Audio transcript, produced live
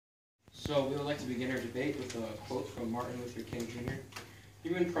So we would like to begin our debate with a quote from Martin Luther King Jr.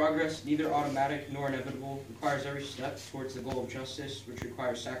 Human progress, neither automatic nor inevitable, requires every step towards the goal of justice, which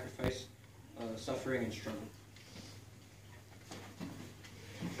requires sacrifice, suffering, and struggle.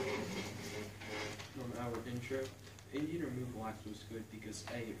 On our intro, Indian Removal Act was good because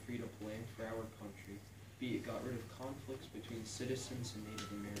A, it freed up land for our country, B, it got rid of conflicts between citizens and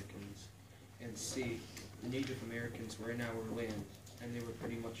Native Americans, and C, the Native Americans were in our land, and they were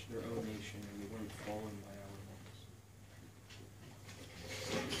pretty much their own nation, and they weren't fallen by our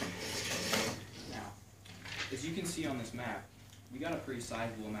laws. Now, as you can see on this map, we got a pretty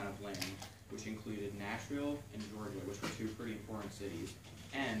sizable amount of land, which included Nashville and Georgia, which were two pretty important cities,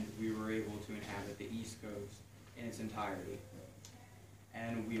 and we were able to inhabit the East Coast in its entirety.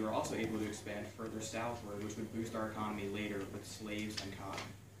 And we were also able to expand further southward, which would boost our economy later with slaves and cotton.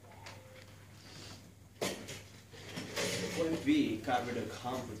 Point B got rid of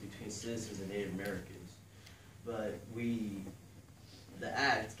conflict between citizens and Native Americans, but the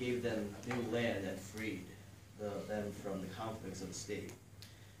act gave them new land and freed them from the conflicts of the state.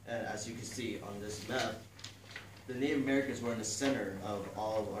 And as you can see on this map, the Native Americans were in the center of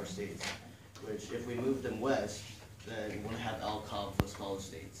all of our states, which if we moved them west, then we wouldn't have all conflicts with all the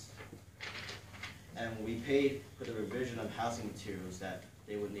states. And we paid for the revision of housing materials that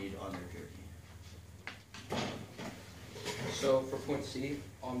they would need on their journey. So for point C,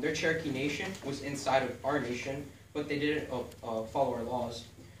 their Cherokee Nation was inside of our nation, but they didn't follow our laws,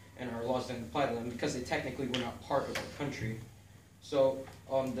 and our laws didn't apply to them because they technically were not part of our country. So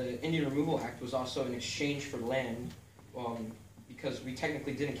the Indian Removal Act was also in exchange for land, because we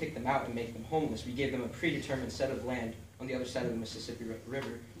technically didn't kick them out and make them homeless. We gave them a predetermined set of land on the other side of the Mississippi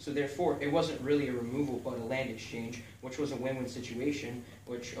River. So therefore, it wasn't really a removal, but a land exchange, which was a win-win situation,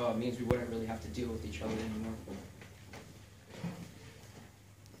 which means we wouldn't really have to deal with each other anymore.